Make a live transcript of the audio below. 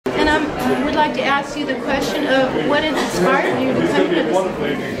I would like to ask you the question of what has inspired you to come to this?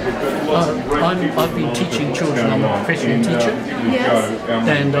 I've been teaching children. I'm a professional teacher. Yes.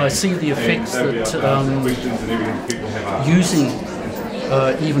 And I see the effects that using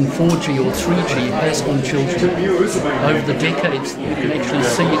even 4G or 3G has on children. Over the decades, you can actually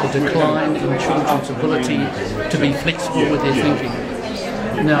see a decline in children's ability to be flexible with their thinking.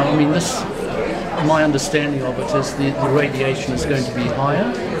 Now, I mean, my understanding of it is the radiation is going to be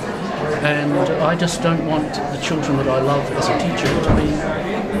higher, and I just don't want the children that I love as a teacher to be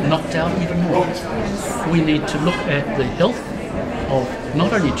knocked out even more. We need to look at the health of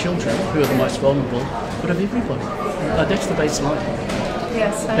not only children, who are the most vulnerable, but of everybody. That's the baseline.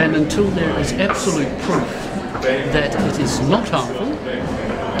 Yes. And until there is absolute proof that it is not harmful,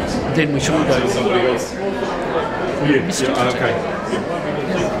 then we shouldn't go there.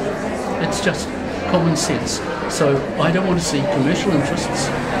 It's just common sense. So I don't want to see commercial interests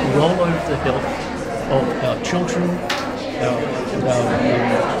roll over the health of our children,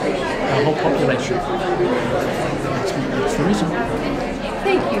 our whole population. That's the reason.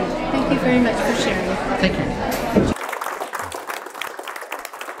 Thank you. Thank you very much for sharing. Thank you.